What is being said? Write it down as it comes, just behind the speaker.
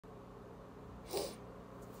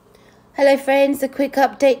Hello friends, a quick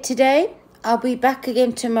update today. I'll be back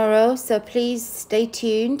again tomorrow, so please stay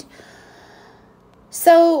tuned.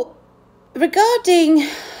 So regarding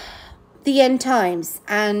the end times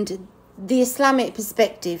and the Islamic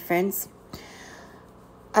perspective, friends,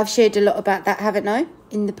 I've shared a lot about that, haven't I,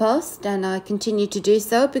 in the past, and I continue to do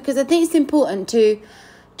so because I think it's important to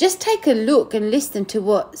just take a look and listen to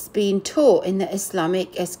what's being taught in the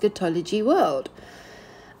Islamic eschatology world.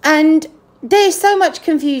 And there's so much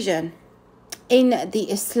confusion in the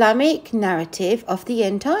Islamic narrative of the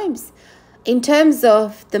end times in terms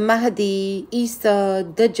of the Mahdi, Isa,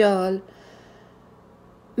 Dajjal.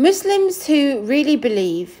 Muslims who really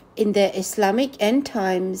believe in their Islamic end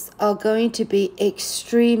times are going to be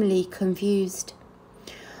extremely confused.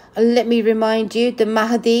 Let me remind you, the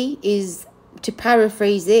Mahdi is, to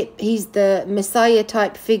paraphrase it, he's the Messiah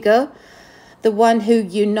type figure, the one who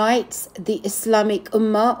unites the Islamic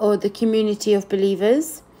Ummah or the community of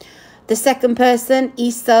believers. The second person,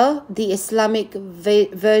 Isa, the Islamic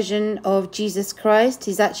version of Jesus Christ,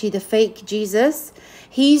 he's actually the fake Jesus.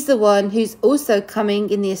 He's the one who's also coming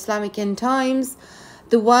in the Islamic end times,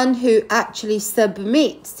 the one who actually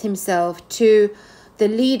submits himself to the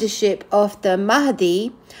leadership of the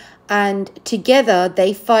Mahdi, and together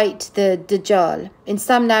they fight the Dajjal. In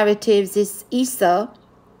some narratives, it's Isa,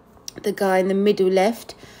 the guy in the middle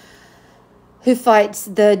left, who fights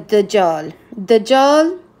the Dajjal.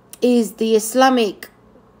 Dajjal is the Islamic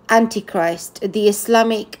Antichrist, the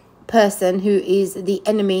Islamic person who is the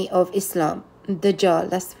enemy of Islam.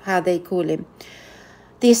 Dajjal, that's how they call him.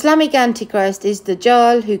 The Islamic Antichrist is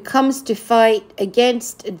Dajjal, who comes to fight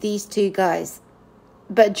against these two guys.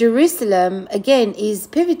 But Jerusalem, again, is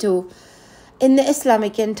pivotal in the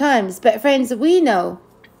Islamic end times. But friends, we know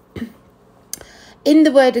in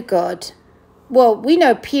the Word of God, well, we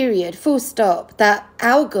know, period, full stop, that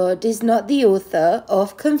our God is not the author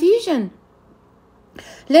of confusion.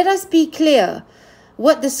 Let us be clear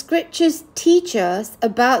what the scriptures teach us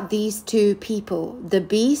about these two people, the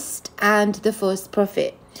beast and the false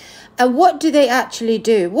prophet. And what do they actually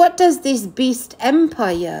do? What does this beast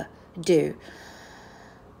empire do?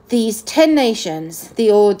 These 10 nations,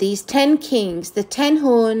 these 10 kings, the 10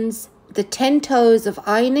 horns, the 10 toes of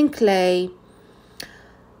iron and clay,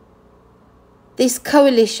 this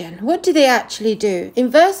coalition, what do they actually do? In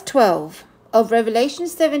verse 12 of Revelation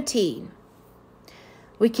 17,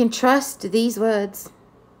 we can trust these words.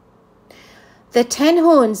 The 10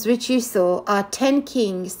 horns which you saw are 10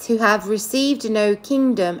 kings who have received no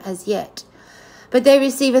kingdom as yet, but they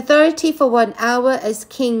receive authority for 1 hour as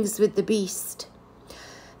kings with the beast.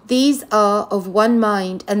 These are of one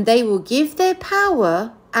mind, and they will give their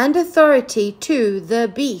power and authority to the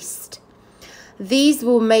beast. These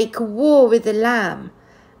will make war with the Lamb,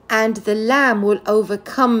 and the Lamb will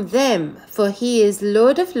overcome them, for he is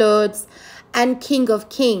Lord of lords and King of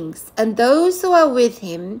kings, and those who are with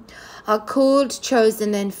him are called,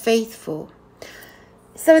 chosen, and faithful.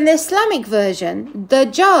 So in the Islamic version,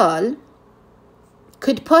 Dajjal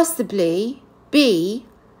could possibly be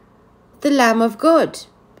the Lamb of God,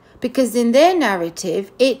 because in their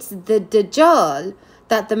narrative, it's the Dajjal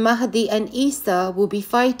that the Mahdi and Isa will be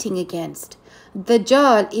fighting against.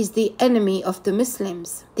 Dajjal is the enemy of the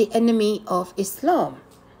Muslims, the enemy of Islam.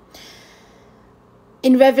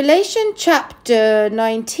 In Revelation chapter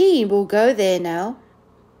 19, we'll go there now.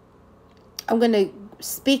 I'm going to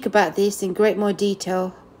speak about this in great more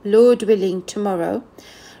detail, Lord willing, tomorrow.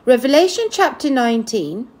 Revelation chapter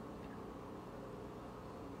 19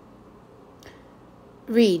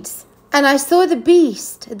 reads, "And I saw the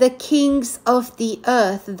beast, the kings of the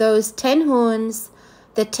earth, those 10 horns,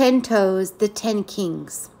 the 10 toes, the 10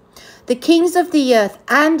 kings, the kings of the earth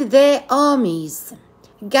and their armies,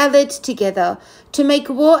 gathered together to make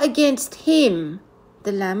war against him,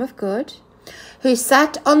 the Lamb of God, who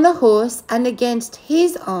sat on the horse, and against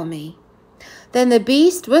his army. Then the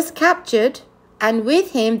beast was captured, and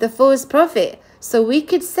with him the false prophet." So we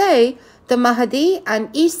could say the Mahdi and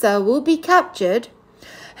Isa will be captured,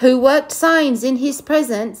 who worked signs in his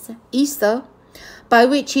presence, Isa, by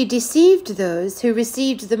which he deceived those who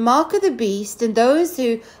received the mark of the beast and those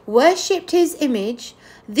who worshipped his image.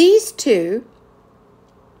 These two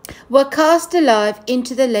were cast alive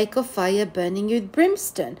into the lake of fire burning with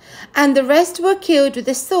brimstone, and the rest were killed with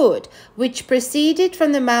the sword which proceeded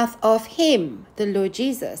from the mouth of him, the Lord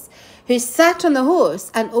Jesus, who sat on the horse,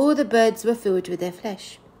 and all the birds were filled with their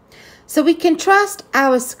flesh. So we can trust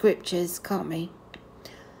our scriptures, can't we?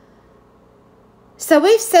 So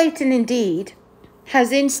if Satan indeed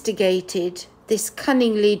has instigated this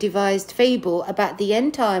cunningly devised fable about the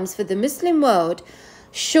end times for the Muslim world,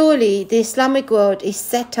 surely the Islamic world is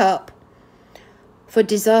set up for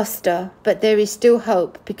disaster, but there is still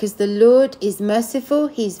hope because the Lord is merciful.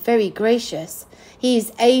 He's very gracious. He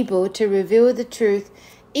is able to reveal the truth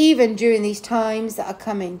even during these times that are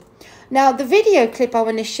coming. Now, the video clip I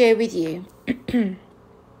want to share with you,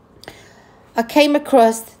 I came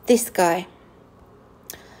across this guy.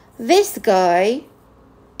 This guy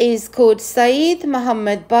is called Sayyid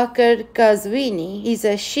Muhammad Baqir Ghazwini. He's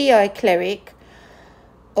a Shia cleric,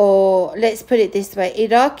 or let's put it this way,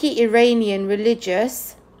 Iraqi-Iranian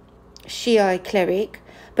religious Shia cleric,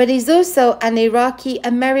 but he's also an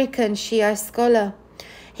Iraqi-American Shia scholar.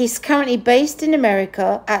 He's currently based in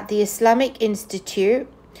America at the Islamic Institute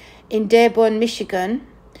in Dearborn, Michigan,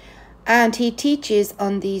 and he teaches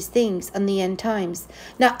on these things, on the end times.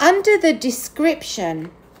 Now, under the description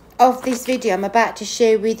of this video I'm about to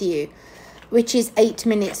share with you, which is 8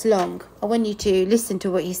 minutes long, I want you to listen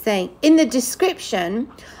to what he's saying. In the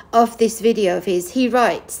description of this video of his, he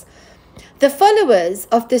writes, the followers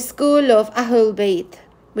of the school of Ahlul Bayt,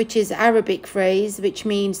 which is Arabic phrase which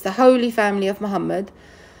means the holy family of Muhammad,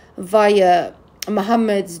 via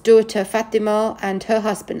Muhammad's daughter Fatima and her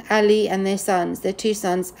husband Ali and their sons, their two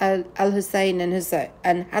sons Al-Hussein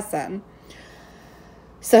and Hassan.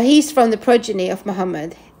 So he's from the progeny of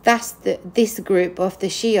Muhammad. That's this group of the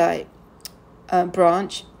Shiite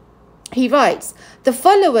branch. He writes, the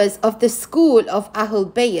followers of the school of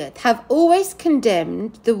Ahlul Bayt have always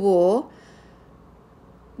condemned the war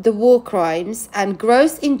crimes and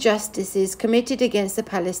gross injustices committed against the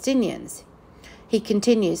Palestinians. He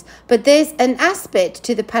continues, but there's an aspect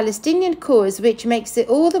to the Palestinian cause which makes it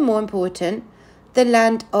all the more important. The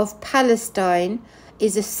land of Palestine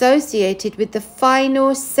is associated with the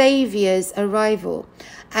final Saviour's arrival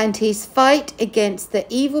and his fight against the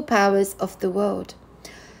evil powers of the world.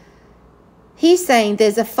 He's saying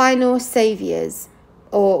there's a final Saviour's,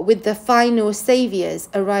 or with the final Saviour's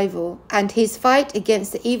arrival and his fight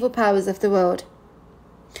against the evil powers of the world.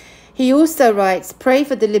 He also writes, pray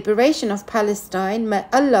for the liberation of Palestine. May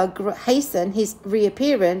Allah hasten his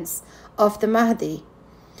reappearance of the Mahdi.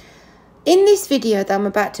 In this video that I'm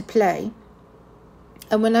about to play,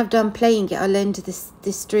 and when I've done playing it, I'll end this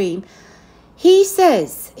stream, he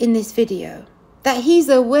says in this video that he's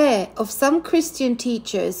aware of some Christian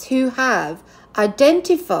teachers who have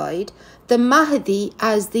identified the Mahdi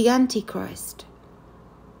as the Antichrist.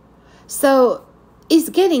 So it's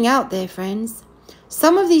getting out there, friends.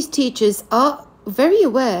 Some of these teachers are very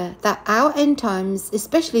aware that our end times,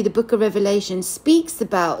 especially the book of Revelation, speaks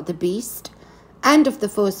about the beast and of the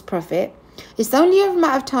false prophet. It's only a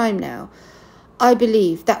matter of time now, I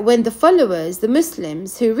believe, that when the followers, the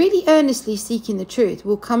Muslims, who really earnestly seeking the truth,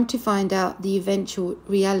 will come to find out the eventual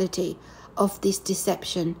reality of this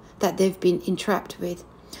deception that they've been entrapped with.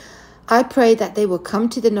 I pray that they will come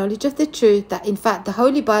to the knowledge of the truth, that in fact the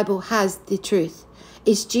Holy Bible has the truth.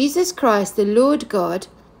 It's Jesus Christ, the Lord God,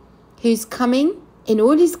 who's coming in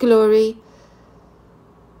all his glory,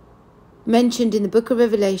 mentioned in the book of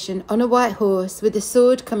Revelation, on a white horse with a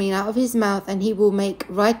sword coming out of his mouth, and he will make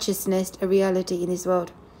righteousness a reality in this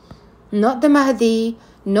world. Not the Mahdi,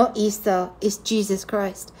 not Isa, it's Jesus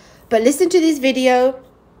Christ. But listen to this video,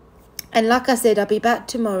 and like I said, I'll be back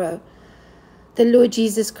tomorrow. The Lord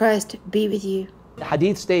Jesus Christ be with you. The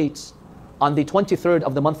hadith states, on the 23rd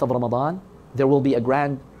of the month of Ramadan, there will be a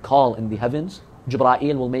grand call in the heavens.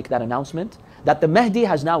 Jibreel will make that announcement that the Mahdi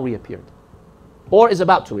has now reappeared, or is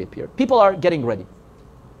about to reappear. People are getting ready.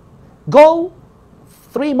 Go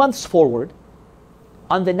 3 months forward,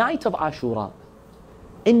 on the night of Ashura,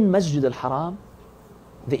 in Masjid al-Haram,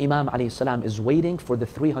 the Imam alayhi salam is waiting for the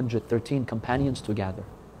 313 companions to gather.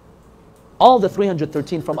 All the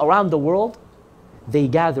 313 from around the world, they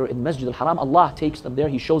gather in Masjid al-Haram. Allah takes them there.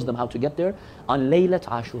 He shows them how to get there on Laylat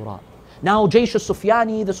Ashura. Now Jaysh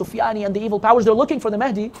al-Sufyani, the Sufyani and the evil powers, they're looking for the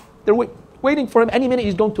Mahdi. They're waiting for him. Any minute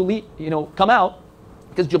he's going to leave, come out,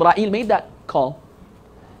 because Jibreel made that call.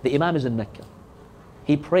 The Imam is in Mecca.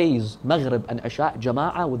 He prays Maghrib and Isha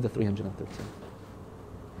Jama'ah with the 313.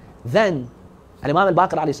 Then Imam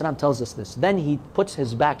al-Baqir alayhi salam tells us this. Then he puts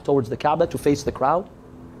his back towards the Kaaba to face the crowd,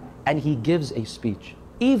 and he gives a speech.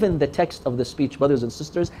 Even the text of the speech, brothers and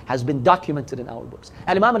sisters, has been documented in our books.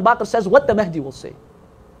 And Imam al-Baqir says what the Mahdi will say,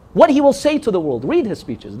 what he will say to the world. Read his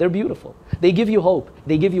speeches. They're beautiful. They give you hope.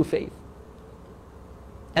 They give you faith.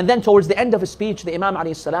 And then towards the end of his speech, the Imam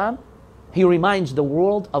alayhi salam, he reminds the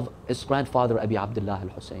world of his grandfather Abi Abdullah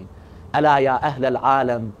al-Hussein. ألا يا أهل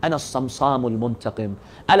العالم أنا الصمصام المنتقم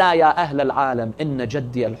ألا يا أهل العالم إن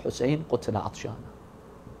جدي الحسين قتل عطشانا.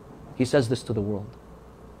 He says this to the world.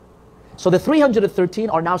 So the 313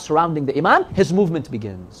 are now surrounding the Imam. His movement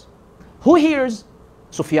begins. Who hears?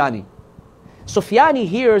 Sufyani. Sufyani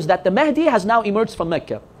hears that the Mahdi has now emerged from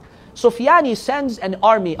Mecca. Sufyani sends an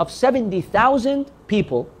army of 70,000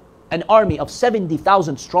 people, an army of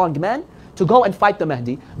 70,000 strong men, to go and fight the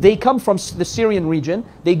Mahdi. They come from the Syrian region.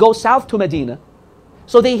 They go south to Medina.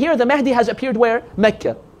 So they hear the Mahdi has appeared where?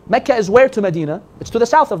 Mecca. Mecca is where to Medina? It's to the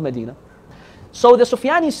south of Medina. So the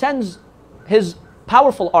Sufyani sends his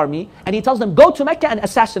powerful army and he tells them, go to Mecca and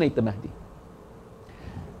assassinate the Mahdi.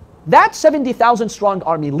 That 70,000 strong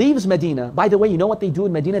army leaves Medina. By the way, you know what they do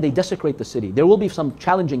in Medina? They desecrate the city. There will be some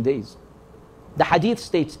challenging days. The hadith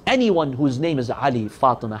states anyone whose name is Ali,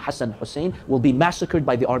 Fatima, Hassan, Hussein will be massacred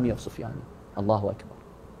by the army of Sufyani. Allahu Akbar.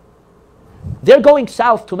 They're going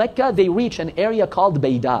south to Mecca. They reach an area called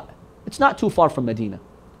Bayda. It's not too far from Medina.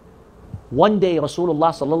 One day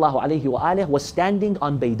Rasulullah sallallahu alayhi wa alihi was standing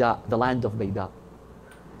on Bayda, the land of Bayda.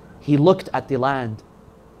 He looked at the land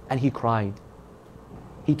and he cried.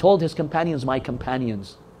 He told his companions, my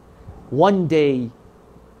companions, one day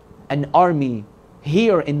an army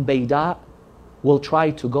here in Bayda will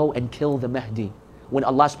try to go and kill the Mahdi when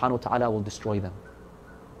Allah subhanahu wa ta'ala will destroy them.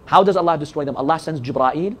 How does Allah destroy them? Allah sends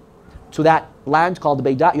Jibreel to that land called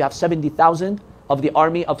Bayda. You have 70,000 of the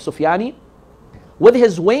army of Sufyani. With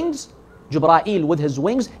his wings, Jibreel with his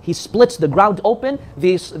wings, he splits the ground open.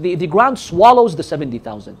 The ground swallows the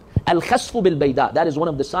 70,000. Al-Khasfu bil-Bayda. That is one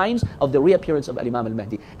of the signs of the reappearance of Imam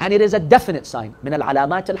al-Mahdi. And it is a definite sign. Min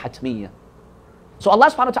al-alamat al-hatmiyya. So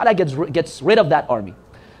Allah subhanahu wa ta'ala gets rid of that army.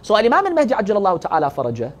 So Imam al-Mahdi ajjalallahu ta'ala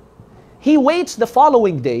farajah, he waits the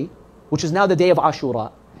following day, which is now the day of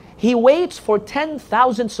Ashura. He waits for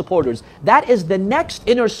 10,000 supporters. That is the next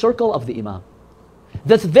inner circle of the Imam.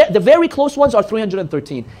 The very close ones are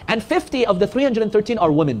 313. And 50 of the 313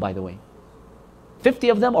 are women, by the way. 50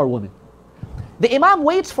 of them are women. The Imam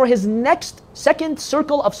waits for his next second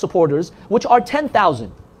circle of supporters, which are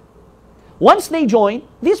 10,000. Once they join,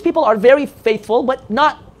 these people are very faithful, but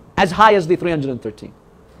not as high as the 313.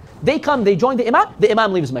 They come, they join the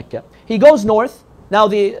Imam leaves Mecca. He goes north. Now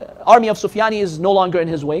the army of Sufyani is no longer in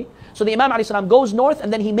his way. So the Imam ﷺ goes north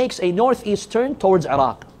and then he makes a northeast turn towards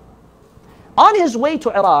Iraq. On his way to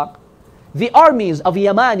Iraq, the armies of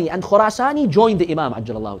Yamani and Khorasani join the Imam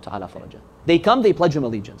ajjalallahu ta'ala farajah. They come, they pledge him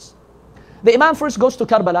allegiance. The Imam first goes to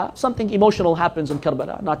Karbala. Something emotional happens in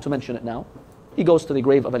Karbala, not to mention it now. He goes to the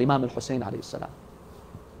grave of Imam al-Hussein alayhi salam.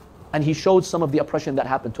 And he shows some of the oppression that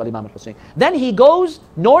happened to Imam al-Hussein. Then he goes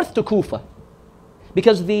north to Kufa.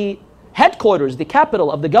 Because the headquarters, the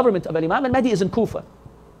capital of the government of Imam al-Mahdi is in Kufa.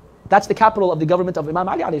 That's the capital of the government of Imam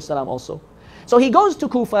Ali alayhi salam also. So he goes to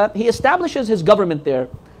Kufa, he establishes his government there.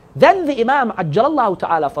 Then the Imam ajjalallahu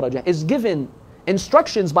ta'ala farajah is given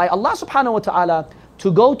instructions by Allah subhanahu wa ta'ala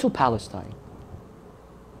to go to Palestine.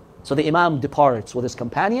 So the Imam departs with his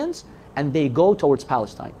companions and they go towards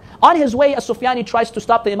Palestine. On his way, as Sufyani tries to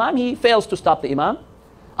stop the Imam, he fails to stop the Imam.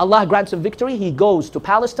 Allah grants him victory, he goes to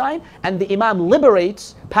Palestine and the Imam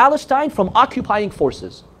liberates Palestine from occupying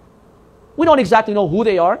forces. We don't exactly know who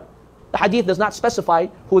they are. The hadith does not specify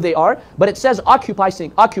who they are, but it says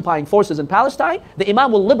occupying forces in Palestine. The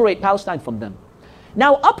Imam will liberate Palestine from them.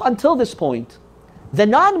 Now up until this point, the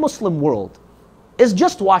non-Muslim world is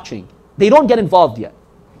just watching. They don't get involved yet.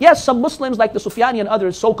 Yes, some Muslims like the Sufyani and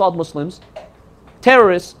others, so-called Muslims,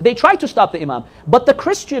 terrorists, they try to stop the Imam. But the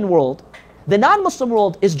Christian world, the non-Muslim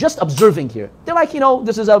world is just observing here. They're like,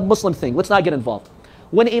 this is a Muslim thing. Let's not get involved.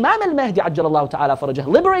 When Imam al-Mahdi ajjalallahu ta'ala farajah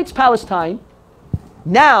liberates Palestine,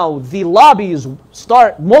 now the lobbies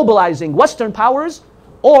start mobilizing Western powers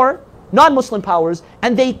or non-Muslim powers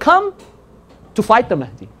and they come to fight the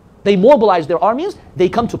Mahdi. They mobilize their armies, they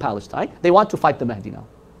come to Palestine, they want to fight the Mahdi now.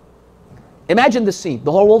 Imagine this scene,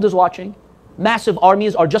 the whole world is watching, massive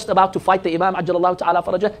armies are just about to fight the Imam ajjalallahu ta'ala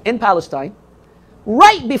farajah in Palestine.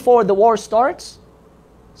 Right before the war starts,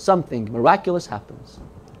 something miraculous happens.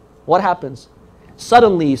 What happens?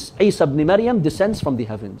 Suddenly Isa ibn Maryam descends from the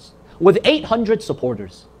heavens with 800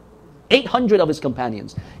 supporters, 800 of his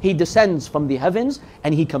companions. He descends from the heavens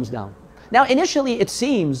and he comes down. Now initially it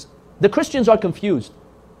seems the Christians are confused.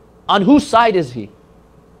 On whose side is he?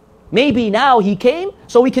 Maybe now he came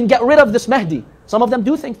so we can get rid of this Mahdi. Some of them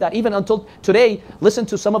do think that. Even until today, listen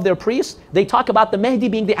to some of their priests, they talk about the Mahdi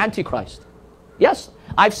being the Antichrist. Yes,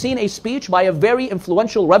 I've seen a speech by a very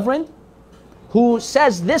influential reverend who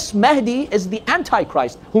says this Mahdi is the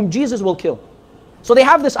Antichrist whom Jesus will kill. So they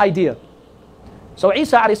have this idea. So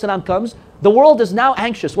Isa alayhi salam comes, the world is now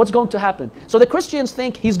anxious. What's going to happen? So the Christians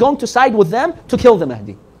think he's going to side with them to kill the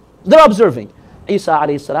Mahdi. They're observing. Isa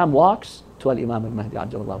alayhi salam walks to Imam al-Mahdi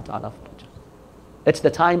ajjalallahu ta'ala farajah. It's the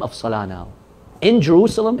time of Salah now. In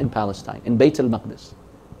Jerusalem, in Palestine, in Bayt al-Maqdis.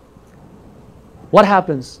 What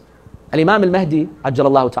happens? Al-Imam al-Mahdi,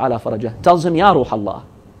 Ajjalallahu ta'ala farajah, tells him, Ya Ruh Allah,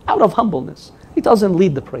 out of humbleness. He tells him,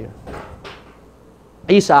 lead the prayer.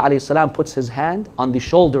 Isa alayhi salam puts his hand on the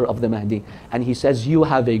shoulder of the Mahdi and he says, you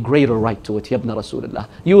have a greater right to it, Yabna Rasulullah.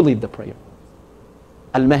 You lead the prayer.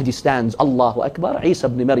 Al-Mahdi stands, Allahu Akbar. Isa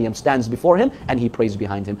ibn Maryam stands before him and he prays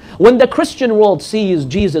behind him. When the Christian world sees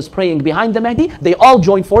Jesus praying behind the Mahdi, they all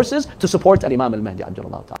join forces to support Al-Imam al-Mahdi,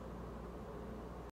 Ajjalallahu ta'ala.